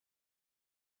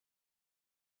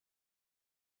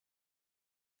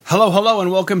Hello, hello, and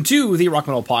welcome to the Rock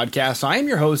Metal Podcast. I am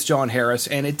your host, John Harris,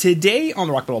 and today on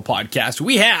the Rock Metal Podcast,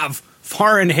 we have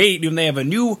Far and Hate, and they have a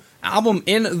new album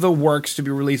in the works to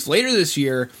be released later this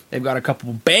year. They've got a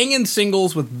couple banging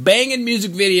singles with banging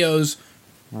music videos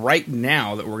right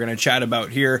now that we're going to chat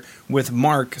about here with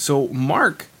Marc. So,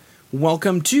 Marc,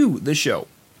 welcome to the show.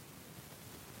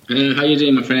 How you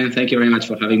doing, my friend? Thank you very much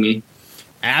for having me.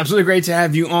 Absolutely great to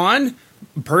have you on.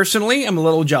 Personally, I'm a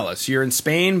little jealous. You're in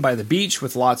Spain by the beach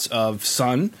with lots of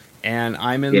sun, and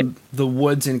I'm in the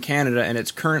woods in Canada, and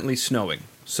it's currently snowing.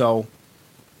 So,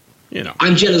 you know.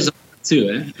 I'm jealous of that too,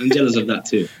 eh? I'm jealous of that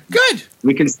too. Good.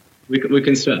 We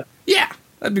can swap. Yeah,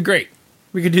 that'd be great.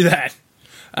 We could do that.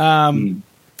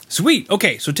 Sweet.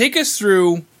 Okay, so take us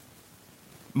through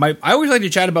I always like to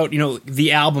chat about,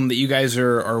 the album that you guys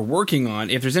are working on.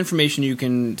 If there's information you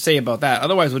can say about that.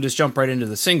 Otherwise, we'll just jump right into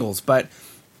the singles. But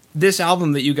this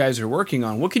album that you guys are working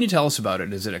on, what can you tell us about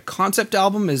it? Is it a concept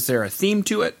album? Is there a theme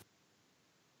to it?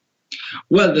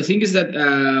 Well, the thing is that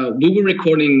we were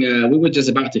recording, we were just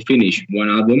about to finish one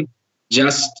album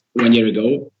just 1 year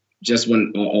ago, just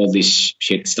when all this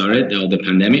shit started, all the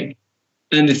pandemic.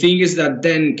 And the thing is that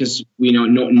then, because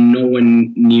no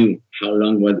one knew how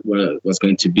long was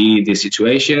going to be the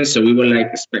situation, so we were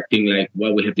expecting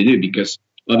what we have to do, because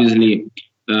obviously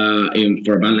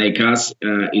for a band like us,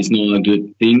 it's not a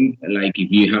good thing. Like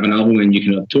if you have an album and you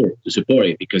cannot tour to support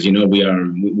it, because we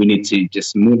need to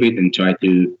just move it and try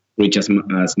to reach as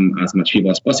much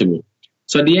people as possible.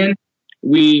 So at the end,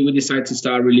 we decided to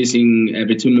start releasing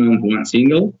every 2 months one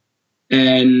single.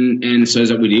 And so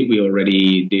that's what we did. We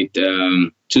already did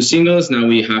 2 singles. Now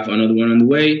we have another one on the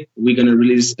way. We're going to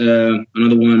release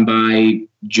another one by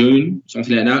June,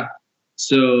 something like that.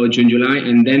 So June, July.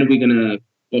 And then we're going to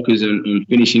focus on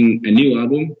finishing a new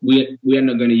album. We are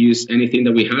not going to use anything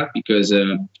that we have, because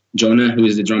Jonah, who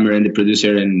is the drummer and the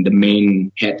producer and the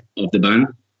main head of the band,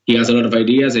 he has a lot of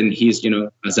ideas. And he's,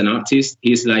 as an artist,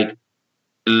 he's like,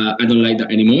 I don't like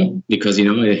that anymore, because, he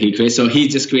creates. So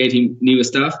he's just creating new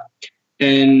stuff.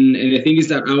 And the thing is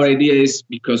that our idea is,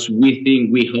 because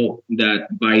we hope that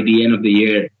by the end of the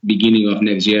year, beginning of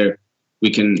next year, we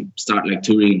can start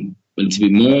touring a little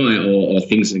bit more, or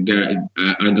things are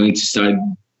going to start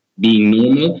being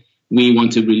normal. We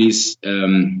want to release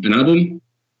an album,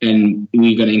 and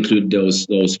we're going to include those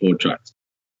 4 tracks.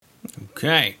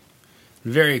 Okay.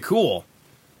 Very cool.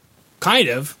 Kind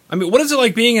of. I mean, what is it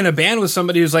like being in a band with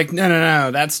somebody who's like, no,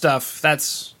 that stuff,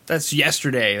 that's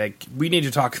yesterday. We need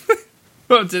to talk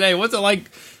about today. What's it like?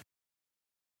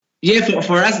 Yeah,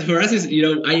 for us is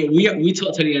we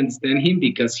totally understand him,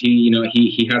 because he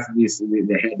has this,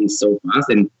 the head is so fast,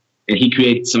 and he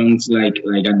creates songs like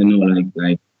I don't know,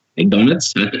 like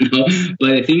donuts. I don't know.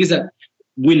 But the thing is that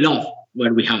we love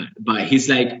what we have. But he's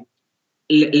like,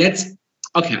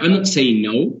 I'm not saying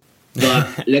no,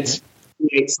 but let's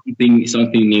create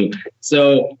something new.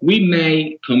 So we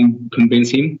may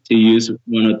convince him to use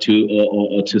 1 or 2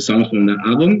 or 2 songs from that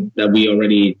album that we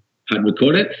already had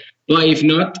recorded. But if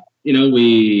not,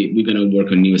 we're gonna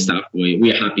work on new stuff.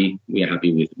 We are happy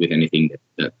with anything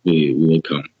that we will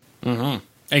come. Mm-hmm.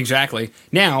 Exactly.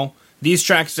 Now, these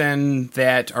tracks then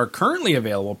that are currently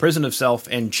available, Prison of Self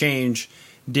and Change,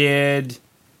 it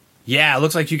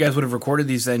looks like you guys would have recorded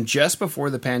these then just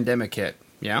before the pandemic hit.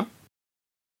 Yeah.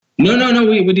 No.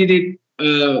 We did it.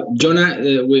 Jonah,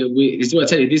 this is what I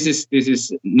tell you. This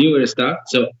is newer stuff.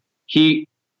 So he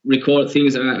record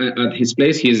things at his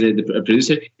place. He's the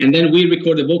producer, and then we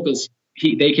record the vocals.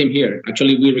 They came here.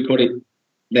 Actually, we recorded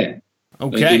there.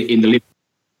 Okay. In the living.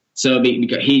 So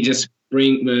because he just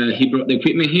he brought the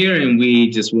equipment here, and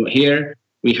we just were here.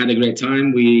 We had a great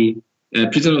time.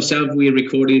 Prison of Self, we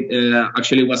recorded.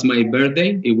 Actually, it was my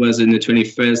birthday. It was on the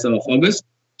 21st of August,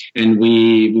 and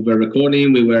we were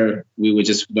recording. We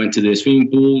just went to the swimming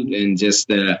pool and just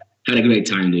had a great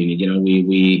time doing it.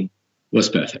 We was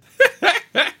perfect.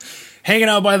 Hanging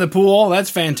out by the pool, that's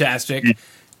fantastic.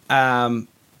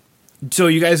 So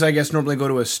you guys, I guess, normally go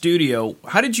to a studio.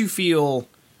 How did you feel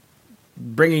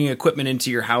bringing equipment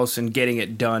into your house and getting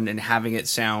it done and having it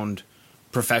sound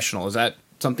professional? Is that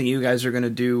something you guys are going to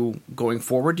do going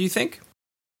forward, do you think?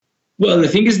 Well, the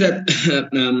thing is that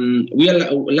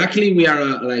luckily we are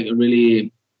a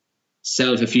really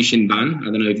self-efficient band. I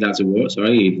don't know if that's a word.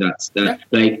 Sorry, if that's that.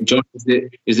 Yeah. Like John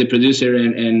is the producer,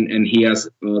 and he has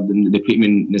the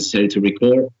equipment necessary to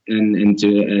record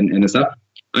and stuff.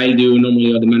 I do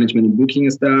normally all the management and booking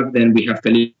and stuff. Then we have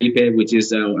Felipe, which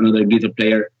is another guitar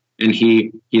player, and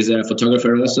he's a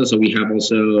photographer also. So we have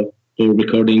also for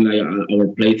recording our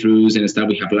playthroughs and stuff.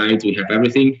 We have lights, we have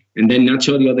everything. And then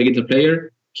Nacho, the other guitar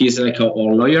player, he's like our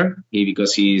lawyer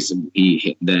because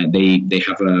they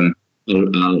have a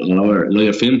our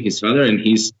lawyer film, his father, and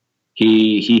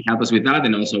he helped us with that,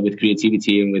 and also with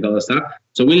creativity and with other stuff.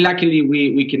 So we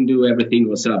can do everything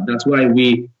ourselves. That's why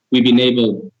we've been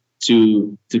able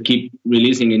to keep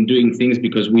releasing and doing things,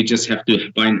 because we just have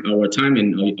to find our time.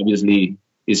 And obviously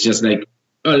it's just like,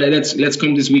 oh, let's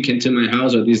come this weekend to my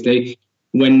house, or this day.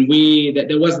 When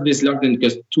there was this lockdown,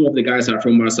 because two of the guys are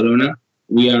from Barcelona,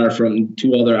 we are from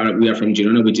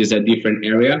Girona, which is a different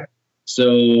area.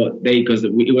 So because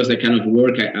it was a kind of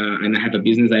work, and I have a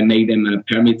business, I made them a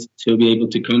permit to be able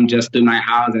to come just to my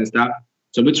house and stuff.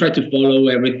 So we tried to follow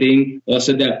everything.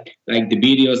 Also, the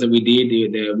videos that we did,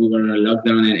 we were on a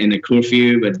lockdown and a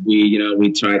curfew, but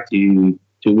we tried to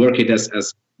work it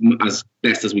as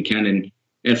best as we can.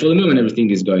 And for the moment, everything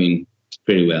is going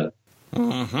pretty well.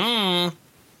 Mm-hmm.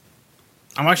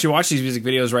 I'm actually watching these music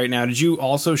videos right now. Did you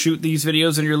also shoot these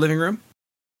videos in your living room?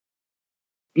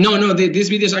 No. These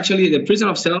videos, actually, the Prison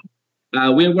of Self.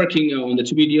 We are working on the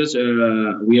two videos.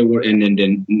 And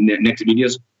then the next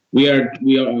videos. We are.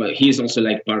 He is also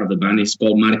like part of the band. It's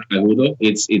called Marc.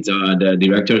 It's the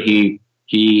director. He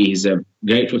is a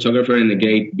great photographer and a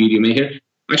great video maker.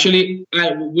 Actually,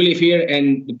 we live here,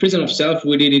 and the Prison of Self,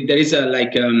 we did it. There is a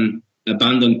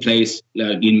abandoned place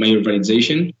in my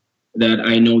urbanization that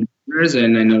I know,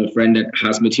 and I know a friend that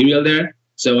has material there.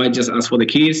 So I just asked for the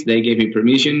keys. They gave me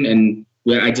permission, and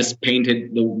I just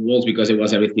painted the walls because it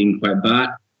was everything quite bad,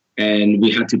 and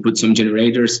we had to put some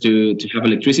generators to have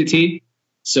electricity.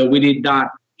 So we did that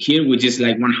here, which is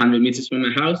like 100 meters from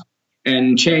my house,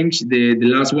 and changed the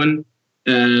last one.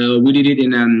 We did it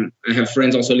in. I have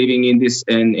friends also living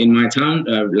in my town.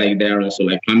 Like they are also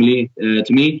like family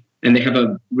to me, and they have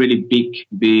a really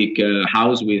big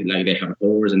house with like they have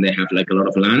horse and they have like a lot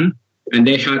of land. And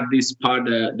they had this part.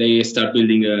 They start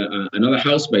building another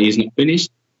house, but it's not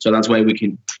finished. So that's why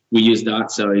we use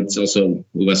that. So it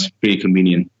was pretty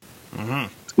convenient. Mm-hmm.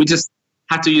 We just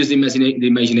had to use the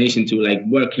imagination to like,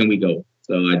 where can we go?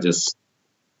 So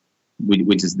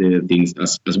we just did things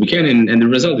as we can, and the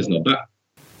result is not bad.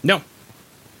 No,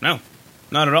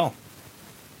 not at all.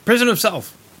 Prison of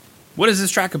Self. What is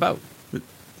this track about?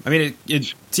 I mean,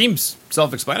 it seems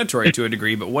self-explanatory to a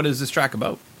degree, but what is this track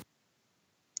about?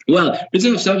 Well,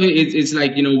 Prison of Self, it's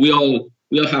like, we all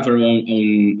have our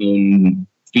own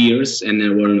fears and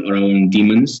our own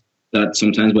demons, that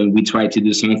sometimes when we try to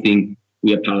do something,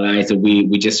 we are paralyzed, or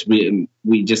we just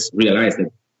realize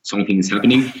that something is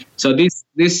happening. So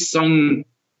this song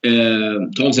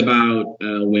talks about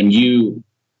when you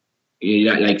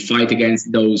like fight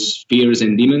against those fears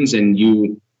and demons, and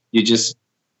you just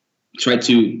try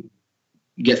to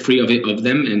get free of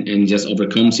them and just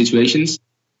overcome situations.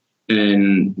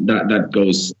 And that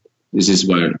goes. This is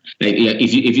where, like,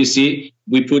 if you see,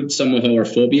 we put some of our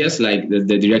phobias. Like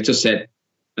the director said,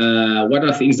 what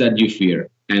are things that you fear?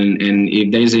 And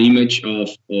if there is an image of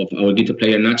our guitar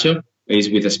player Nacho is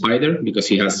with a spider, because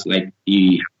he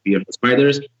fear of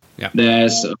spiders. Yeah.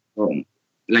 There's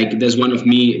one of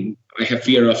me. I have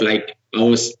fear of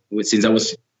since I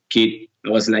was a kid, I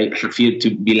was like have fear to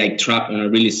be like trapped on a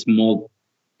really small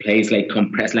place, like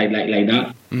compressed, like that.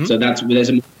 Mm-hmm. So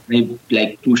there's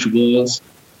like push walls.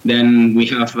 Then we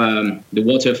have the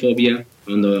water phobia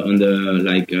on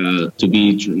the to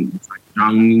be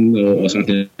drowning or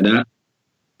something like that.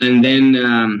 And then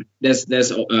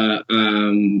there's our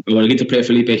guitar player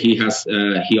Felipe. He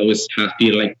always has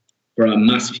fear like for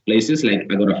massive places, like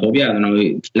agoraphobia. I don't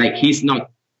know, like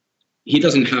he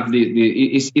doesn't have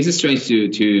it's strange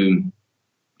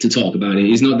to talk about it.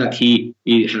 It's not that he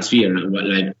has fear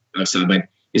like outside, but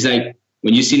it's like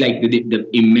when you see like the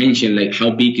dimension, like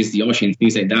how big is the ocean,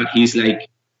 things like that. He's like,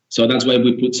 so that's why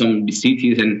we put some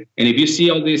cities, and if you see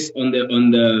all this on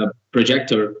the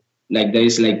projector, like there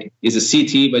is like it's a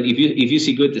city, but if you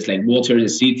see good, it's like water, the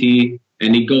city,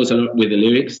 and it goes a lot with the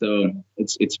lyrics. So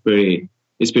it's pretty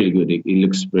good. It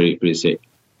looks pretty sick.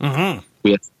 Mm-hmm.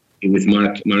 With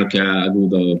Marc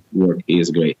Agudo work, he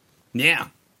is great. Yeah,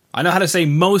 I know how to say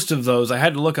most of those. I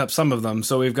had to look up some of them.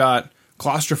 So we've got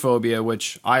claustrophobia,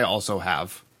 which I also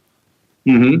have.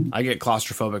 Mm-hmm. I get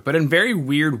claustrophobic, but in very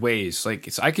weird ways. Like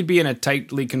I could be in a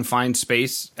tightly confined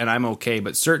space and I'm okay,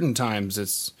 but certain times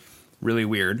it's really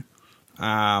weird.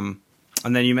 And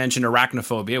then you mentioned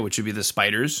arachnophobia, which would be the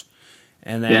spiders,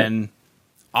 and then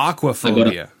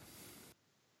aquaphobia.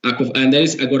 And there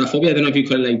is agoraphobia. I don't know if you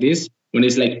call it like this. When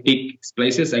it's like big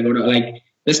places,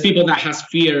 there's people that has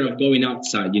fear of going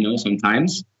outside,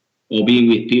 sometimes, or being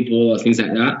with people or things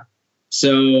like that.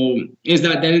 So is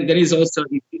that then there is also,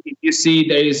 if you see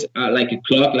there is like a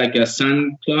clock, like a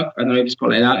sun clock, I don't know if it's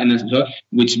called like that, and a clock,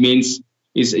 which means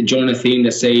is a journal thing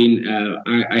that's saying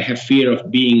I have fear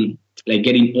of being like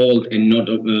getting old and not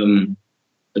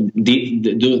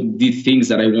did things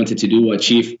that I wanted to do,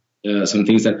 achieve some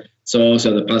things that so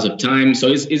also the pass of time. So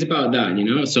it's about that, you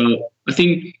know. So I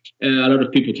think a lot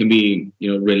of people can be,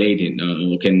 you know, related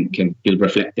or can feel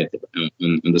reflected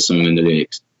on the song and the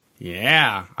lyrics.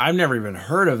 Yeah, I've never even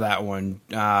heard of that one.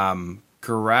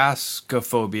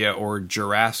 Garaskophobia or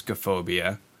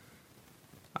Jurassicophobia.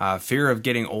 Fear of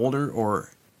getting older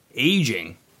or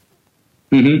aging.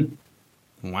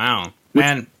 Mm-hmm. Wow,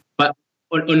 man. But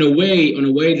on a way,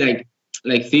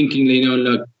 like thinking, you know,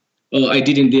 like, oh, I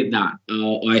didn't did that.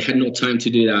 Oh, I had no time to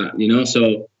do that, you know.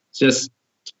 So it's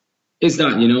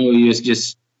that, you know, you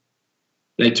just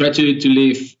like try to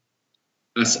live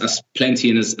as plenty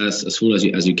and as full as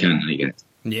you can, I guess.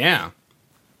 Yeah.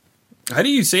 How do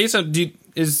you say so?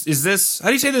 Is this, how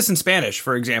do you say this in Spanish?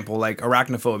 For example, like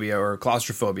arachnophobia or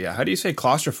claustrophobia. How do you say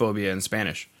claustrophobia in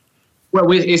Spanish? Well,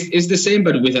 it's the same,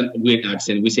 but with a weird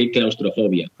accent. We say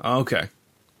claustrophobia. Okay.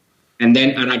 And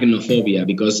then arachnophobia,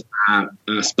 because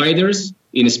spiders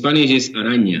in Spanish is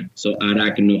araña, so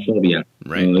arachnophobia.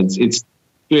 Right. So it's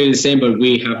really the same, but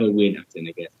we have a weird accent,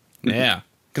 I guess. Yeah.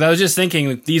 Because I was just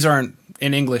thinking these aren't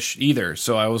in English either,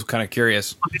 so I was kind of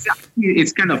curious.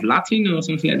 It's kind of Latin or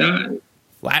something like that.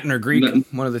 Latin or Greek,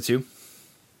 one of the two.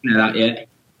 Yeah.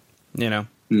 You know.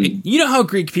 You know how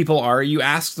Greek people are. You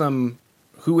ask them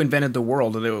who invented the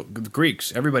world, and the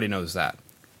Greeks. Everybody knows that.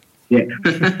 Yeah.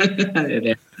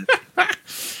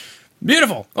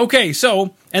 Beautiful. Okay,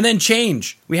 so, and then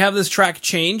Change. We have this track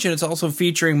Change, and it's also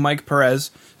featuring Mike Perez.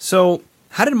 So,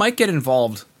 how did Mike get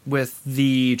involved with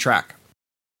the track?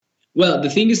 Well, the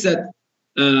thing is that,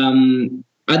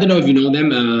 I don't know if you know them,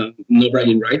 No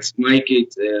Bragging Rights. Mike,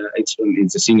 it's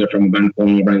a singer from a band called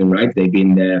No Bragging Rights. They've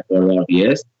been there for a lot of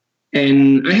years.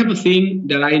 And I have a thing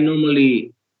that I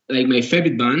normally, like my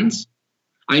favorite bands,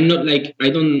 I like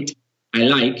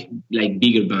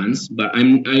bigger bands, but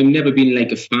I've never been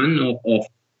like a fan of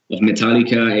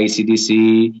Metallica,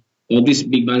 AC/DC, all these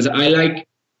big bands. I like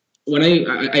when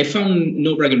I found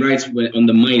No Bragging Rights on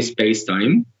the MySpace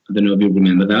time. I don't know if you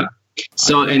remember that.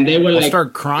 So and they were I'll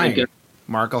start crying,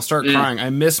 Mark. I'll start crying. I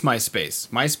miss MySpace.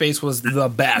 MySpace was the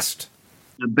best.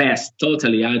 The best,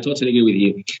 totally. I totally agree with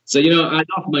you. So you know, I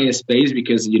love MySpace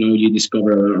because you know you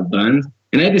discover a lot of bands,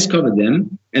 and I discovered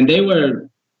them, and they were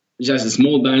just a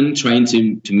small band trying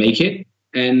to make it,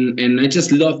 and I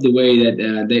just love the way that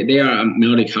they are a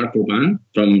melodic hardcore band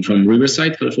from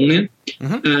Riverside, California,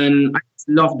 and I just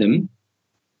love them,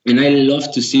 and I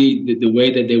love to see the way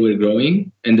that they were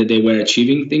growing and that they were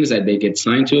achieving things, that they get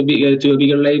signed to a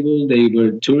bigger label, they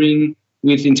were touring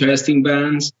with interesting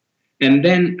bands, and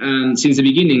then since the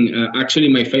beginning, actually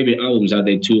my favorite albums are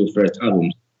their two first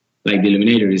albums, like The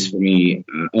Illuminator is for me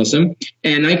awesome,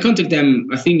 and I contacted them.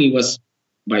 I think it was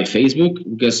by Facebook,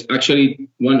 because actually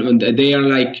they are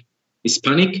like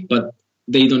Hispanic, but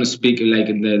they don't speak like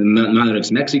the mother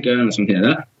is Mexican or something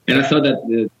like that. And I thought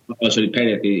that also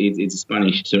Perez it's a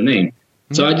Spanish surname.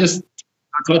 Mm-hmm. So I just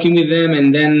started talking with them,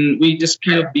 and then we just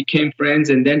kind of became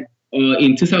friends. And then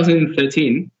in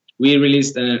 2013, we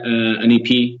released an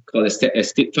EP called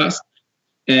Steadfast,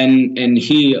 and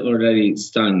he already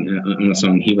sang on a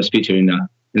song. He was featuring that.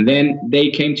 And then they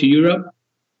came to Europe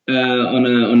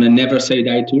on a Never Say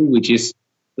Die tour, which is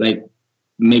like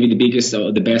maybe the biggest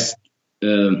or the best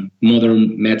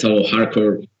modern metal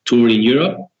hardcore tour in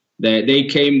Europe. They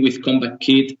came with Combat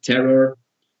Kid, Terror,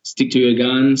 Stick to Your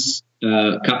Guns,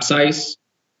 Capsize,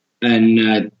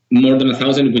 and More Than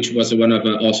 1,000, which was one of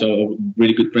also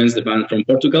really good friends, the band from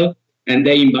Portugal. And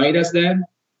they invited us there.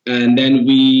 And then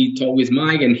we talked with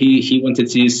Mike, and he wanted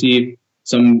to see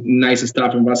some nice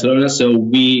stuff from Barcelona. So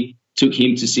we took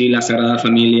him to see La Sagrada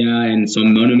Familia and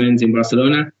some monuments in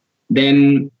Barcelona.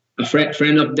 Then a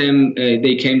friend of them,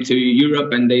 they came to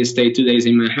Europe and they stayed 2 days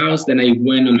in my house. Then I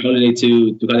went on holiday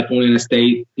to California and I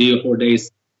stayed 3 or 4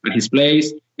 days at his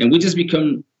place. And we just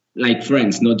become like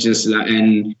friends, not just like,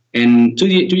 and 2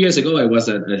 years ago I was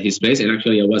at his place, and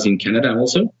actually I was in Canada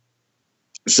also.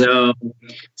 So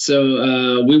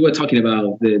we were talking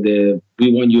about the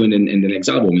We Want You in the next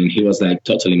album, and he was like,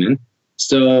 totally, man.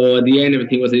 So at the end,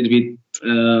 everything was a little bit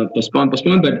postponed,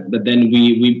 but then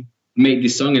we made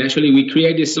this song, and actually we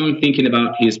created this song thinking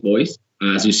about his voice.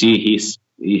 As you see, he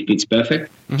fits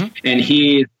perfect, and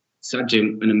he is such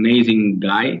an amazing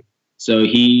guy. So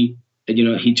he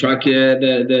tracked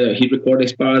he recorded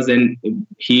his parts, and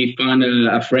he found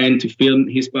a friend to film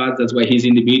his parts. That's why he's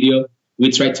in the video. We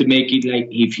tried to make it like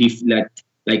if he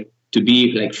like to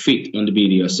be like fit on the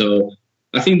video. So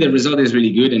I think the result is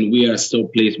really good, and we are so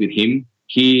pleased with him.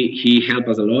 He helped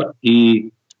us a lot.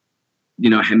 He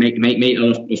made a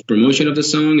lot of promotion of the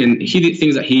song, and he did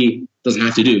things that he doesn't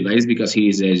have to do, but it's because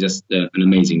he's just an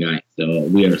amazing guy. So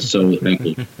we are so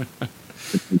thankful.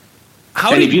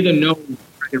 And if you don't know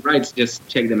Bragging Rights, just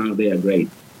check them out. They are great.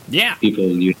 Yeah.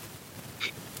 People.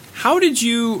 How did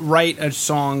you write a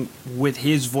song with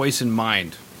his voice in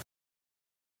mind?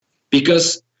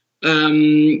 Because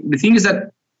the thing is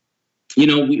that, you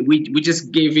know, we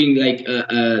just gave him like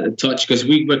a touch, because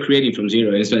we were creating from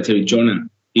zero. And so I tell you, Jonah,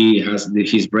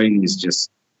 his brain is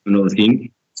just another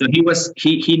thing. So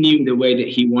he knew the way that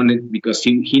he wanted, because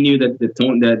he knew that the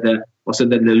tone, also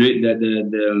that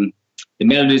the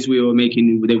melodies we were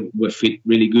making, they would fit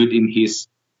really good in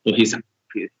for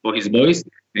his voice.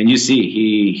 And you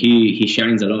see, he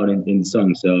shines a lot in the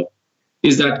song. So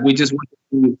is that we just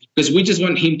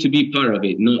want him to be part of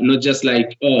it, not just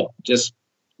like, oh, just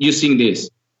you sing this.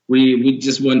 We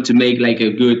just want to make like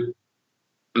a good,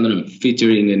 I don't know,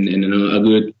 featuring and a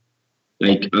good,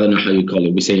 like, I don't know how you call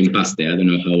it. We say impaste. I don't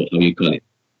know how you call it.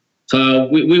 So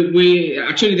we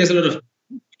actually, there's a lot of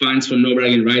fans from No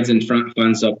Bragging Rights and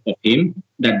fans of him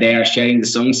that they are sharing the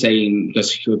song, saying,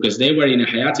 because they were in a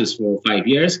hiatus for 5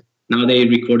 years. Now they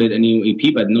recorded a new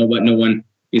EP, but no one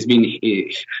has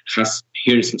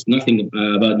heard nothing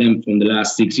about them from the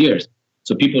last 6 years.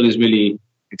 So people is really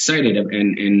excited,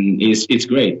 and it's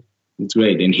great. It's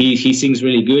great, and he sings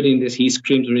really good in this. He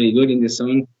screams really good in this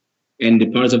song, and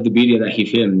the parts of the video that he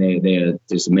filmed, they're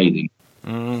just amazing.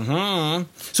 Mm-hmm.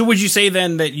 So would you say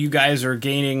then that you guys are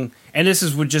gaining, and this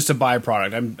is just a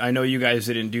byproduct, I know you guys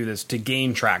didn't do this to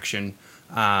gain traction,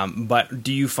 but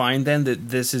do you find then that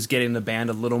this is getting the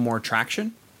band a little more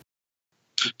traction?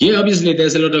 Yeah, obviously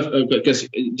there's a lot of, because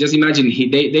just imagine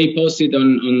they posted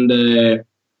on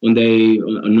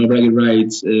No Bragging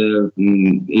Rights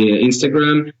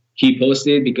Instagram. He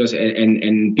posted because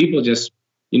and people just,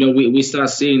 you know, we start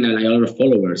seeing like a lot of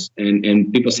followers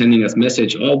and people sending us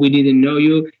message. Oh, we didn't know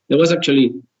you. That was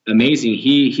actually amazing.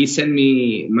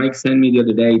 Mike sent me the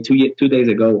other day, 2 days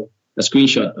ago, a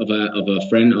screenshot of a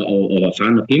friend or a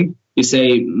fan of him. He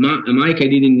say, Mike, I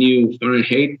didn't knew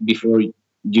Fahrenheit before you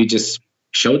just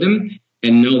showed them,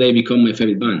 and now they become my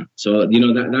favorite band. So, you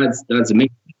know, that's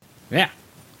amazing. Yeah.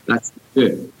 That's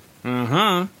good.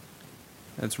 Uh-huh.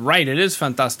 That's right. It is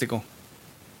fantastico.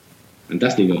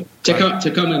 Fantastico. Check out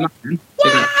my man.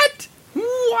 What?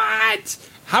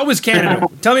 How was Canada?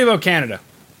 Tell me about Canada.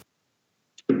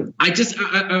 I just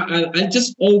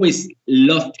always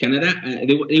loved Canada.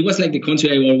 It was like the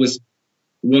country I always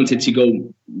wanted to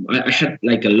go. I had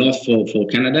like a love for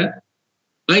Canada.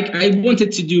 I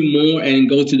wanted to do more and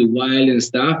go to the wild and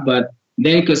stuff, but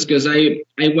then because I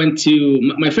went to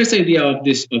my first idea of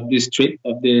this trip,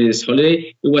 of this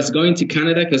holiday, it was going to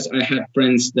Canada because I had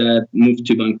friends that moved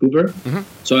to Vancouver. Mm-hmm.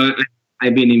 So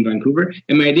I've been in Vancouver,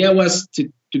 and my idea was to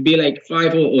be like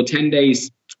 5 or 10 days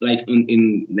like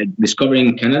in like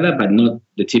discovering Canada, but not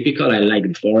the typical. I like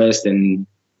the forest and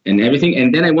everything.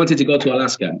 And then I wanted to go to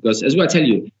Alaska because, as well, I tell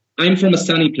you, I'm from a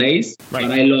sunny place, right,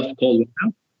 but I love cold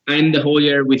weather. I'm the whole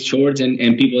year with shorts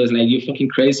and people is like, you're fucking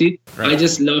crazy. Right. I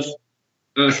just love,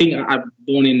 I think I'm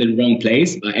born in the wrong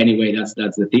place. But anyway, that's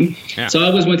the thing. Yeah. So I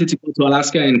always wanted to go to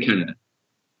Alaska and Canada.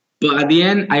 But at the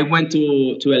end, I went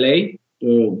to LA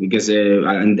because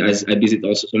I visit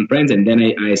also some friends. And then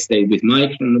I stayed with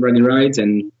Mike from the Bragging Rights.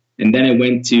 And then I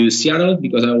went to Seattle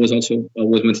because I always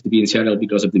wanted to be in Seattle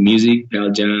because of the music, Pearl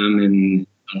Jam and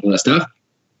all that stuff,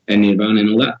 and Nirvana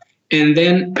and all that. And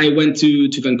then I went to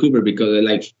Vancouver because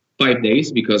like 5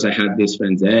 days because I had these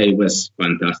friends there. It was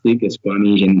fantastic.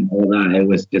 Squamish and all that. It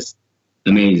was just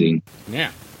amazing.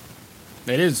 Yeah,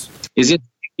 it is. Is it?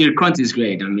 Your country is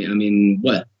great. I mean,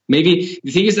 what? Maybe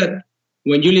the thing is that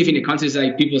when you live in a country, it's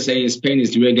like people say in Spain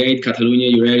is great, Catalonia,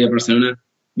 your area, Barcelona.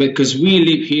 But because we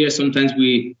live here, sometimes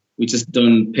we just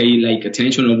don't pay like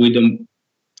attention, or we don't.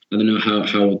 I don't know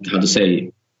how to say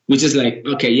it. Which is like,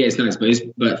 okay, yeah, it's nice,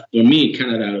 but for me,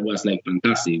 Canada was like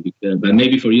fantastic. But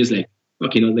maybe for you, it's like,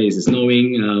 okay, no days, it's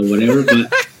snowing, whatever.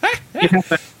 But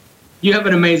you have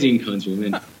an amazing country,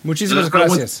 man. Muchísimas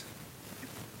gracias.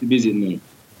 To visit more.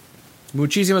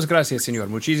 Muchísimas gracias, señor.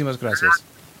 Muchísimas gracias.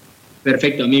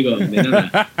 Perfecto, amigo. De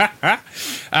nada.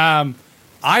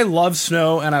 I love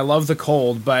snow and I love the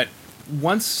cold, but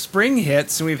once spring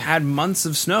hits and we've had months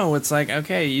of snow, it's like,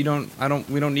 okay, we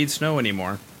don't need snow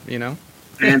anymore, you know?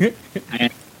 And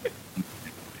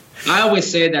I always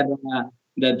say that I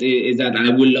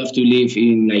would love to live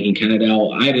in Canada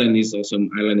or Ireland is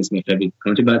my favorite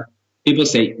country. But people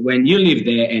say when you live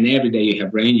there and every day you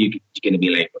have rain, you're gonna be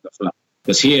like, what the fuck?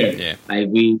 Because here, like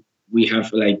we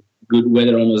have like good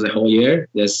weather almost the whole year.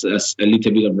 There's a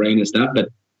little bit of rain and stuff,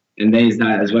 and then is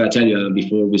that as well. I tell you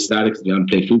before we started, because we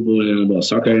play football and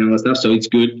soccer and all that stuff. So it's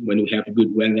good when we have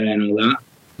good weather and all that.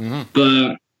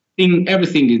 But in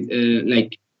everything is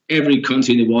like every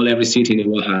country in the world, every city in the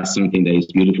world has something that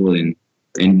is beautiful and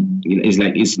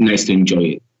it's nice to enjoy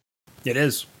it. It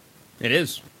is.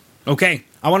 Okay,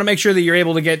 I want to make sure that you're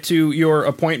able to get to your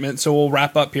appointment, so we'll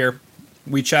wrap up here.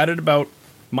 We chatted about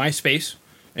MySpace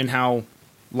and how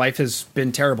life has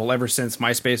been terrible ever since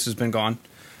MySpace has been gone.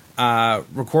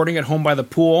 Recording at home by the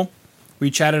pool.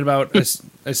 We chatted about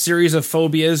a series of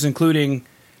phobias, including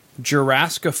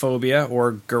Jurassicophobia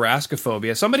or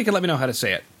Garaskophobia. Somebody can let me know how to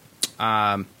say it.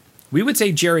 We would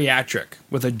say geriatric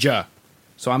with a J.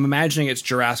 So I'm imagining it's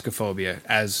Jurassicophobia,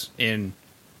 as in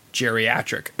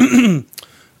geriatric.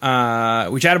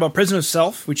 We chatted about Prison of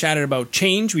Self. We chatted about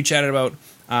change. We chatted about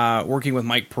working with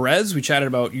Mike Perez. We chatted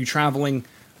about you traveling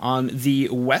on the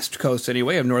west coast,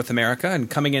 anyway, of North America and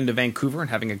coming into Vancouver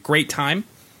and having a great time.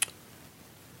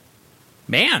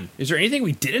 Man, is there anything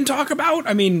we didn't talk about?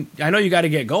 I mean, I know you got to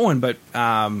get going, but...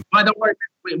 Don't worry.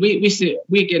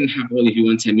 We can have all if you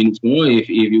want 10 minutes more if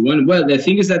you want. Well, the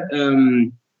thing is that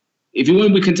if you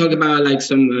want, we can talk about like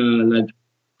some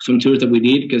tours that we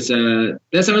did, because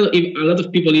there's a lot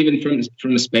of people even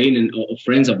from Spain and or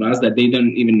friends of us that they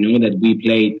don't even know that we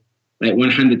played like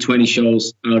 120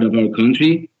 shows out of our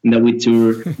country, and that we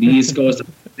toured the East Coast of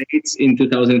the States in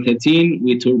 2013.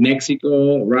 We toured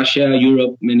Mexico, Russia,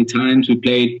 Europe many times. We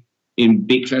played in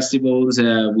big festivals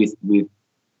with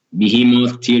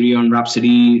Behemoth, Tyrion,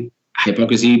 Rhapsody,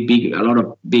 Hypocrisy, a lot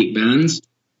of big bands.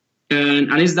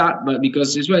 And it's that, but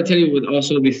because it's what I tell you, with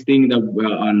also this thing that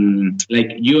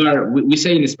we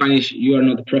say in Spanish, you are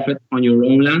not a prophet on your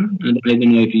own land. And I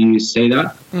don't know if you say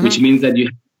that, which means that you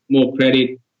have more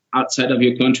credit outside of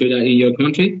your country than in your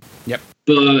country. Yep.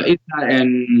 But it's that,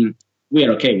 and we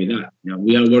are okay with that. You know,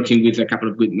 we are working with a couple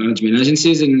of good management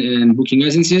agencies and booking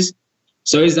agencies.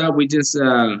 So it's that we just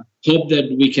hope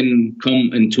that we can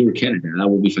come and tour Canada. That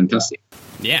would be fantastic.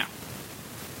 Yeah.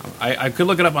 I could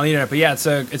look it up on the internet, but yeah,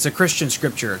 it's a Christian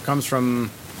scripture. It comes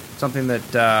from something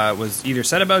that was either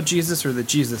said about Jesus or that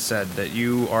Jesus said, that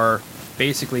you are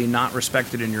basically not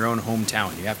respected in your own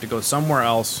hometown. You have to go somewhere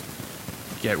else,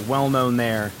 get well known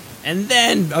there, and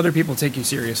then other people take you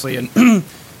seriously. And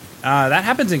that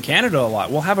happens in Canada a lot.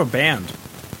 We'll have a band,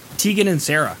 Tegan and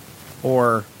Sarah,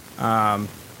 or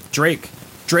Drake.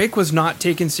 Drake was not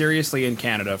taken seriously in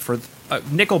Canada.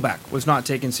 Nickelback was not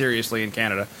taken seriously in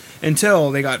Canada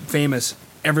until they got famous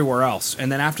everywhere else.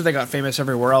 And then after they got famous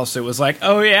everywhere else, it was like,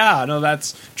 oh yeah, no,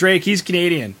 that's Drake. He's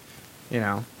Canadian, you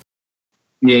know.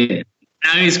 Yeah,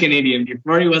 now he's Canadian.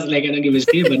 Before he was like, I don't give a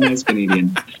shit, but now he's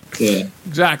Canadian. Yeah,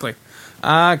 exactly.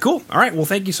 Cool. All right. Well,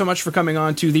 thank you so much for coming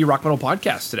on to the Rock Metal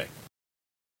Podcast today.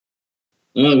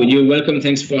 Oh, you're welcome.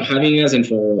 Thanks for having us and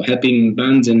for helping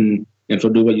bands and for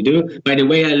doing what you do. By the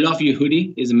way, I love your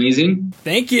hoodie. It's amazing.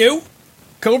 Thank you.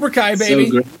 Cobra Kai, baby.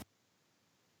 So great.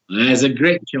 It's a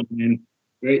great show, man.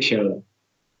 Great show.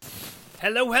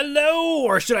 Hello,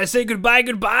 or should I say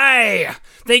goodbye?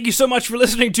 Thank you so much for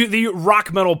listening to the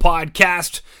Rock Metal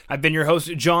Podcast. I've been your host,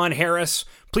 John Harris.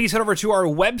 Please head over to our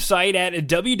website at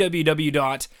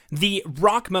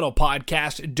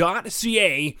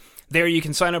www.therockmetalpodcast.ca. There you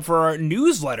can sign up for our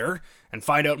newsletter and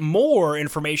find out more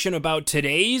information about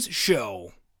today's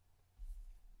show.